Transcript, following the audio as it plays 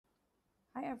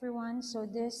Hi everyone. So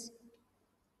this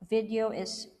video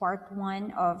is part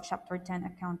one of chapter 10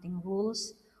 accounting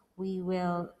rules. We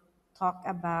will talk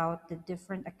about the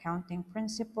different accounting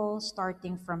principles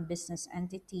starting from business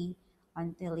entity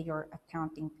until your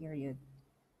accounting period.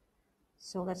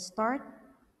 So let's start.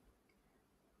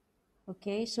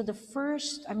 Okay, so the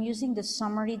first, I'm using the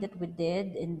summary that we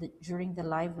did during the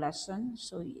live lesson,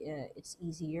 so it's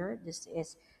easier. This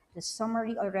is the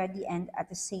summary already, and at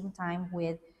the same time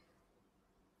with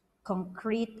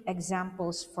concrete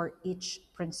examples for each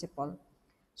principle.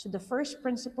 So the first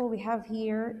principle we have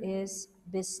here is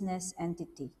business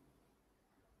entity.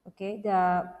 Okay,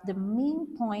 the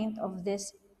main point of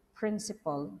this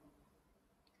principle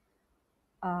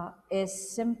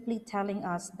is simply telling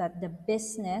us that the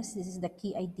business, this is the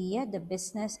key idea, the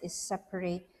business is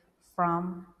separate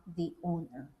from the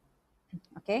owner.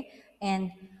 Okay, and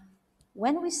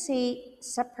when we say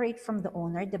separate from the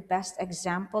owner, the best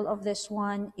example of this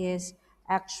one is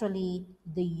actually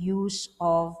the use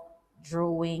of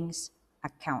drawings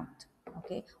account.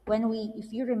 Okay,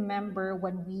 if you remember,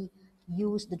 when we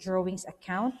use the drawings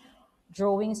account,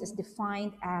 drawings is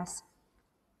defined as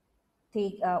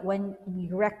when we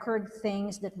record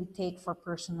things that we take for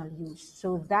personal use.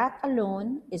 So that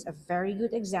alone is a very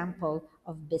good example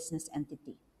of business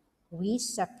entity. We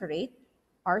separate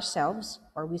ourselves,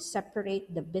 or we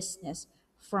separate the business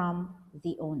from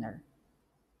the owner.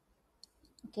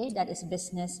 Okay, that is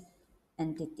business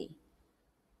entity.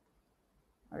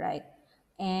 All right.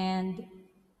 And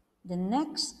the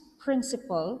next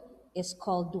principle is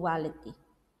called duality.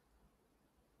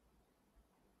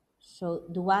 So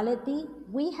duality,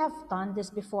 we have done this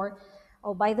before.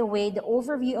 Oh, by the way, the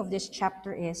overview of this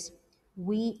chapter is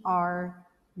we are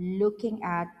looking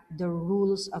at the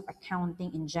rules of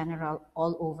accounting in general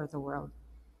all over the world.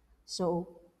 So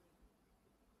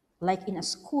like in a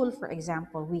school, for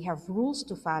example, we have rules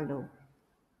to follow.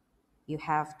 You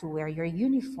have to wear your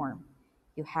uniform.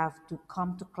 You have to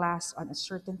come to class on a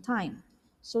certain time.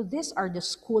 So these are the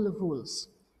school rules.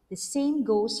 The same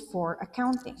goes for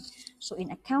accounting. So in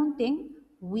accounting,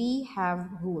 we have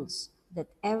rules that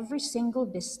every single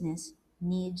business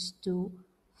needs to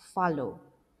follow.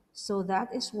 So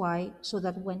that is why, so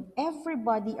that when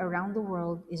everybody around the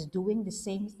world is doing the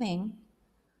same thing,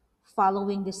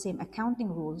 following the same accounting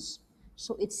rules.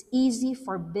 So it's easy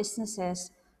for businesses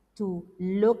to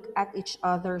look at each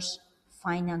other's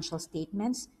financial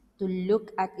statements, to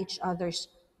look at each other's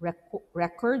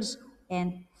records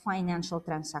and financial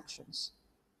transactions.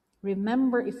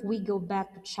 Remember, if we go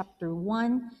back to chapter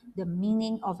 1, the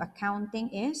meaning of accounting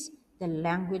is the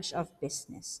language of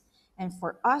business. And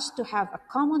for us to have a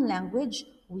common language,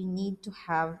 we need to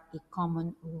have a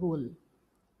common rule.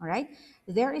 All right.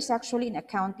 There is actually an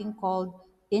accounting called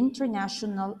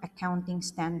International Accounting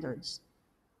Standards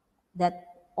that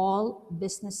all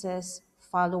businesses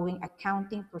following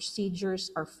accounting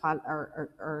procedures are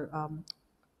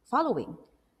following.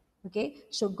 Okay.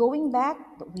 So going back,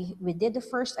 we did the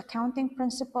first accounting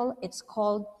principle. It's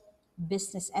called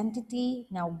business entity.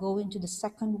 Now going to the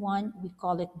second one, we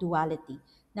call it duality.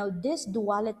 Now this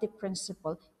duality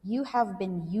principle, you have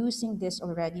been using this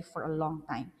already for a long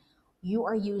time. You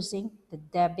are using the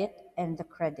debit and the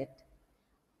credit.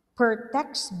 Per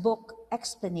textbook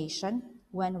explanation,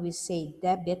 when we say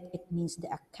debit, it means the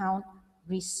account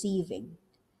receiving.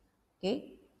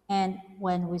 Okay? And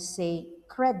when we say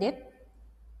credit,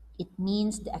 it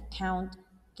means the account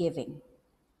giving.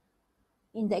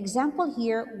 In the example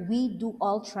here, we do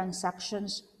all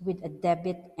transactions with a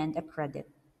debit and a credit.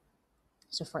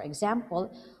 So for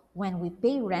example, when we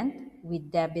pay rent, we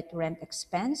debit rent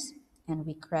expense and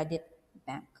we credit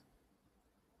bank.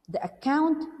 The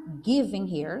account giving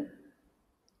here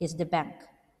is the bank,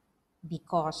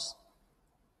 because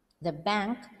the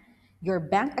bank, your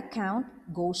bank account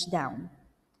goes down,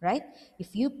 right?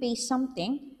 If you pay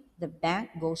something, the bank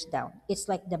goes down. It's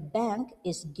like the bank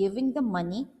is giving the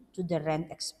money to the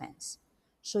rent expense.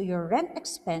 So your rent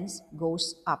expense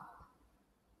goes up.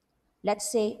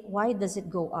 Let's say, why does it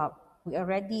go up? We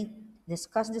already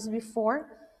discussed this before.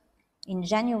 In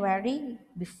January,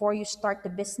 before you start the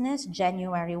business,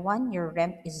 January 1, your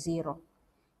rent is zero.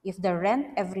 If the rent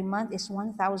every month is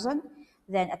 1,000,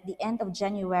 then at the end of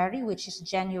January, which is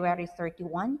January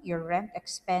 31, your rent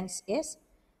expense is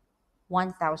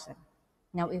 1,000.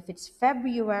 Now, if it's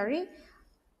February,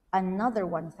 another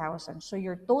 1,000. So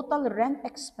your total rent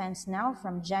expense now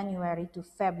from January to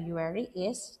February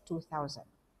is 2,000.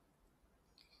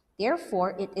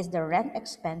 Therefore, it is the rent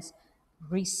expense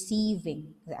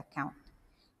receiving the account.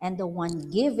 And the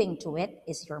one giving to it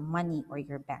is your money or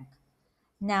your bank.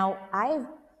 Now, I've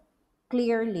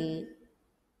clearly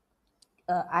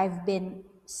I've been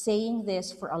saying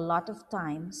this for a lot of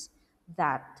times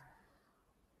that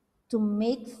to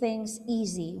make things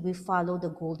easy, we follow the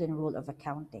golden rule of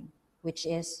accounting, which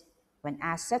is when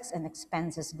assets and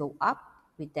expenses go up,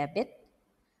 we debit,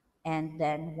 and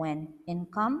then when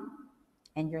income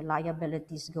and your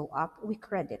liabilities go up, we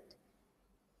credit.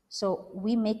 So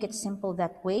we make it simple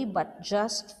that way, but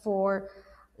just for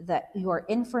your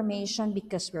information,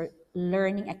 because we're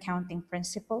learning accounting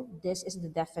principle, this is the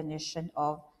definition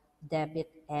of debit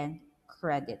and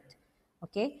credit.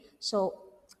 Okay? So,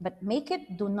 but make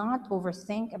it, do not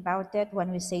overthink about it.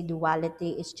 When we say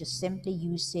duality, it's just simply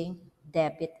using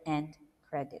debit and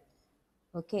credit.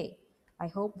 Okay, I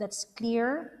hope that's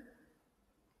clear.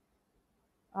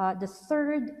 The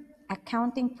third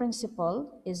accounting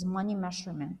principle is money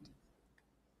measurement.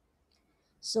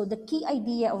 So the key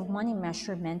idea of money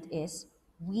measurement is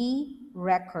we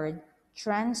record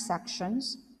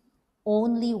transactions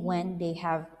only when they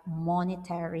have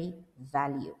monetary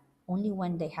value, only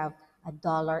when they have a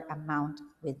dollar amount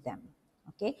with them.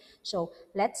 Okay, so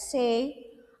let's say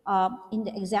in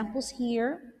the examples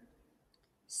here,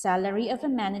 salary of a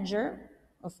manager,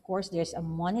 of course, there's a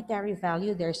monetary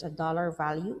value, there's a dollar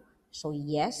value. So,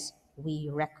 yes, we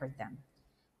record them.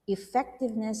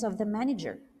 Effectiveness of the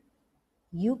manager,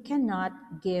 you cannot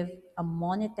give a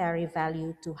monetary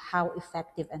value to how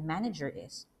effective a manager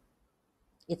is.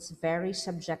 It's very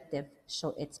subjective,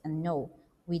 so it's a no.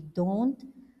 We don't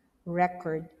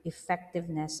record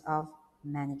effectiveness of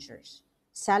managers.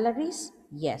 Salaries,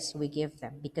 yes, we give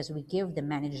them because we give the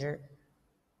manager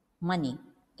money,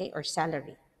 okay, or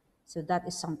salary. So that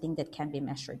is something that can be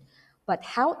measured. But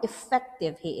how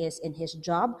effective he is in his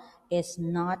job is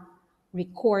not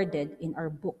recorded in our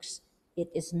books. It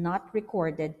is not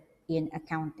recorded in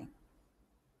accounting.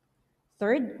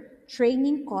 Third,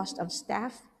 training cost of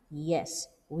staff. Yes,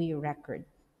 we record.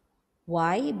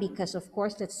 Why? Because of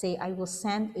course, let's say I will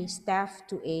send a staff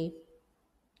to a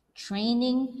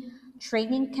training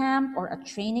camp or a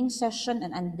training session,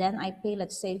 and then I pay,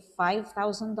 let's say,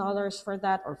 $5,000 for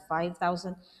that, or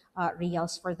 5,000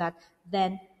 reals for that,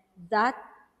 then that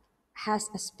has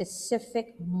a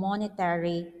specific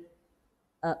monetary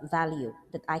value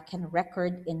that I can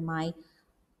record in my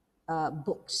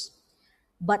books.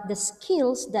 But the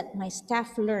skills that my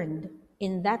staff learned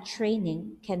in that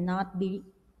training cannot be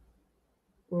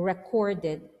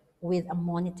recorded with a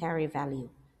monetary value.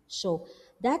 So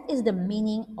that is the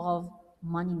meaning of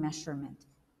money measurement.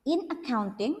 In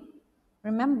accounting,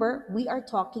 remember, we are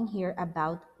talking here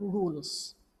about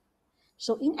rules.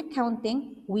 So in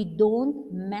accounting, we don't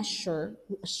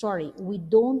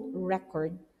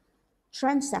record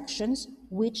transactions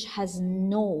which has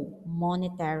no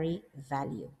monetary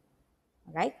value.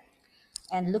 All right?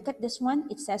 And look at this one.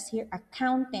 It says here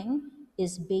accounting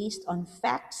is based on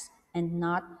facts and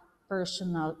not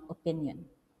personal opinion.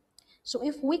 So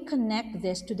if we connect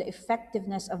this to the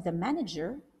effectiveness of the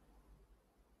manager,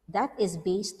 that is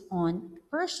based on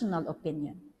personal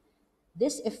opinion.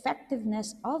 This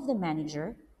effectiveness of the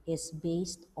manager is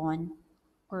based on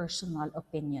personal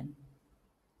opinion.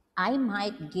 I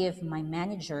might give my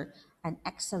manager an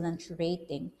excellent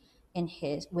rating in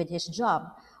his with his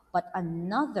job, but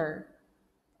another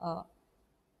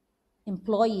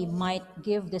employee might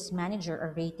give this manager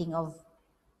a rating of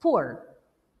poor.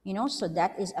 So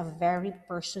that is a very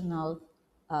personal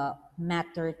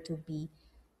matter to be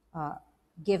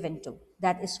given to.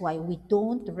 That is why we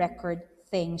don't record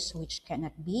things which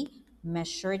cannot be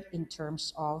measured in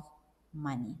terms of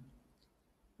money.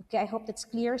 Okay, I hope that's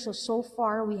clear. So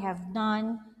far we have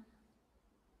done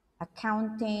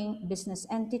accounting, business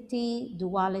entity,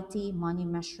 duality, money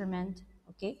measurement.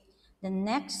 Okay, the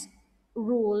next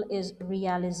rule is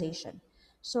realization.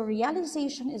 So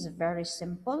realization is very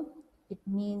simple. It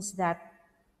means that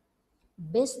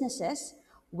businesses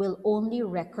will only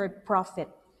record profit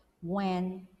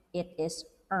when it is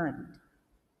earned.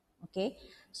 Okay,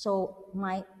 so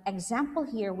my example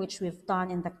here, which we've done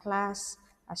in the class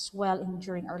as well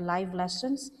during our live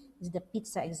lessons, is the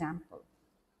pizza example.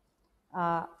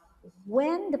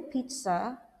 When the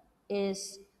pizza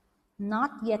is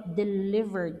not yet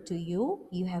delivered to you,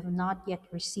 you have not yet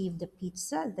received the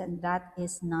pizza, then that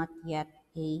is not yet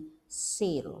a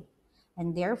sale.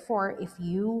 And therefore, if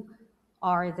you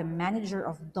are the manager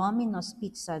of Domino's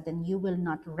Pizza, then you will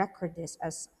not record this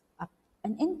as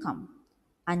an income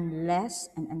unless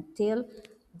and until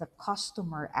the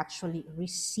customer actually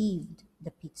received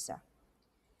the pizza.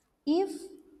 If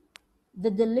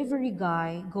the delivery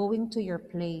guy going to your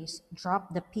place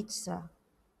dropped the pizza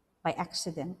by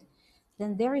accident,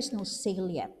 then there is no sale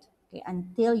yet, okay,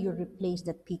 until you replace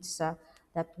the pizza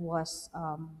that was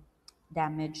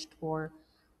damaged or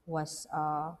was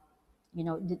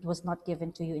it was not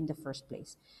given to you in the first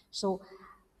place. So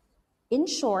in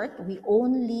short, we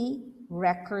only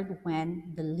record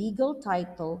when the legal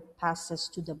title passes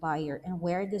to the buyer. And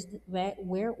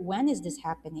when is this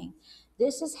happening?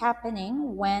 This is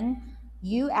happening when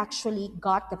you actually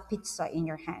got the pizza in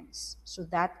your hands. So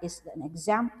that is an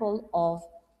example of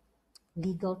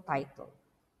legal title.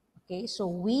 Okay, so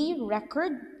we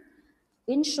record,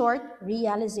 in short,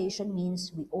 realization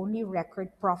means we only record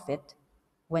profit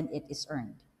when it is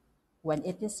earned, when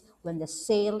the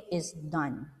sale is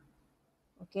done.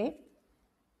 Okay?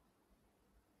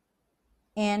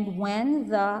 And when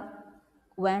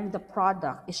the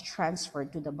product is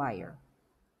transferred to the buyer.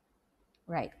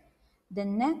 Right. The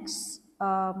next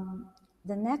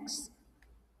the next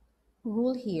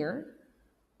rule here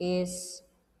is,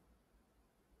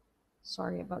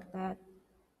 sorry about that.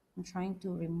 I'm trying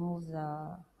to remove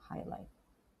the highlight.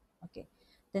 Okay.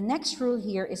 The next rule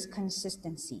here is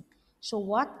consistency. So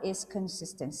what is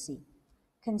consistency?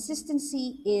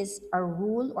 Consistency is a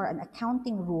rule or an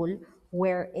accounting rule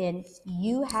wherein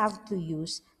you have to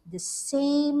use the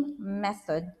same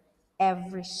method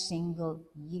every single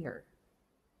year.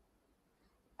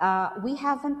 We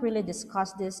haven't really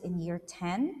discussed this in year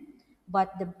 10,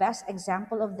 but the best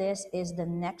example of this is the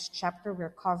next chapter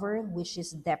we're covering, which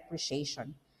is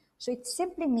depreciation. So it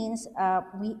simply means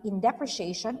in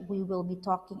depreciation, we will be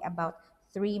talking about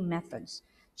three methods.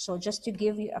 So just to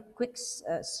give you a quick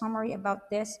summary about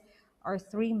this, our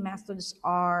three methods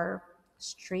are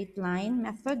straight line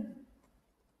method,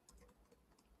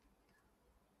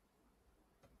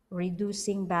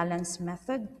 reducing balance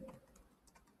method,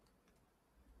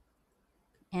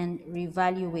 and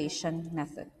revaluation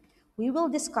method. We will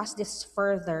discuss this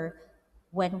further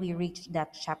when we reach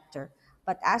that chapter.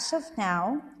 But as of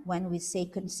now, when we say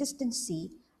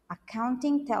consistency,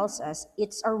 accounting tells us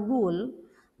it's a rule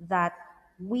that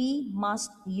we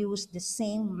must use the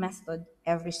same method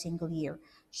every single year.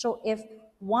 So if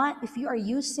you are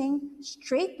using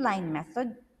straight line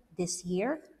method this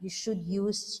year, you should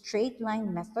use straight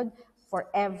line method for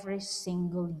every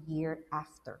single year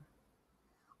after.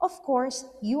 Of course,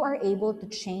 you are able to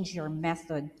change your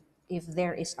method if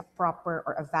there is a proper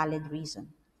or a valid reason.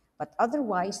 But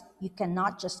otherwise, you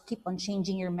cannot just keep on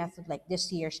changing your method like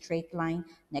this year, straight line.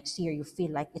 Next year, you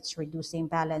feel like it's reducing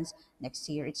balance. Next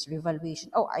year, it's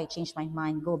revaluation. Oh, I changed my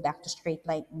mind, go back to straight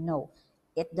line. No,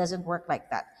 it doesn't work like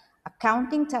that.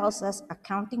 Accounting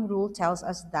rule tells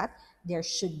us that there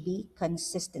should be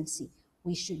consistency.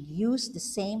 We should use the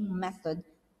same method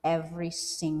every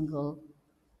single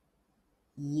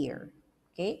year.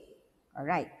 Okay? All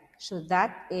right. So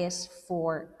that is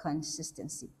for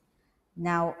consistency.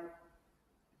 Now,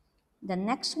 the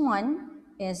next one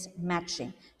is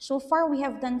matching. So far, we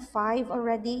have done 5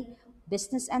 already.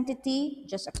 Business entity,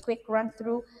 just a quick run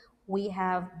through. We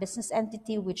have business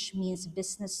entity, which means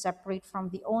business separate from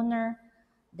the owner.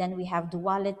 Then we have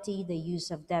duality, the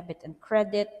use of debit and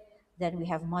credit. Then we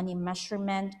have money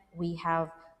measurement. We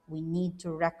need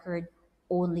to record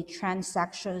only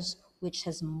transactions which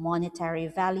has monetary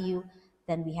value.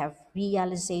 Then we have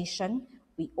realization.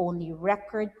 We only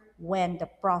record when the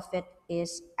profit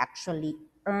is actually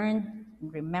earned.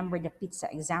 Remember the pizza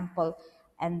example.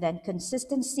 And then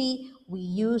consistency, we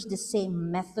use the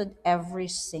same method every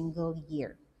single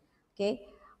year. Okay?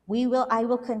 I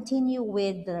will continue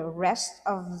with the rest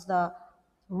of the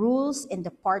rules in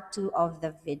the part 2 of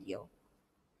the video.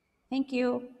 Thank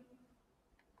you.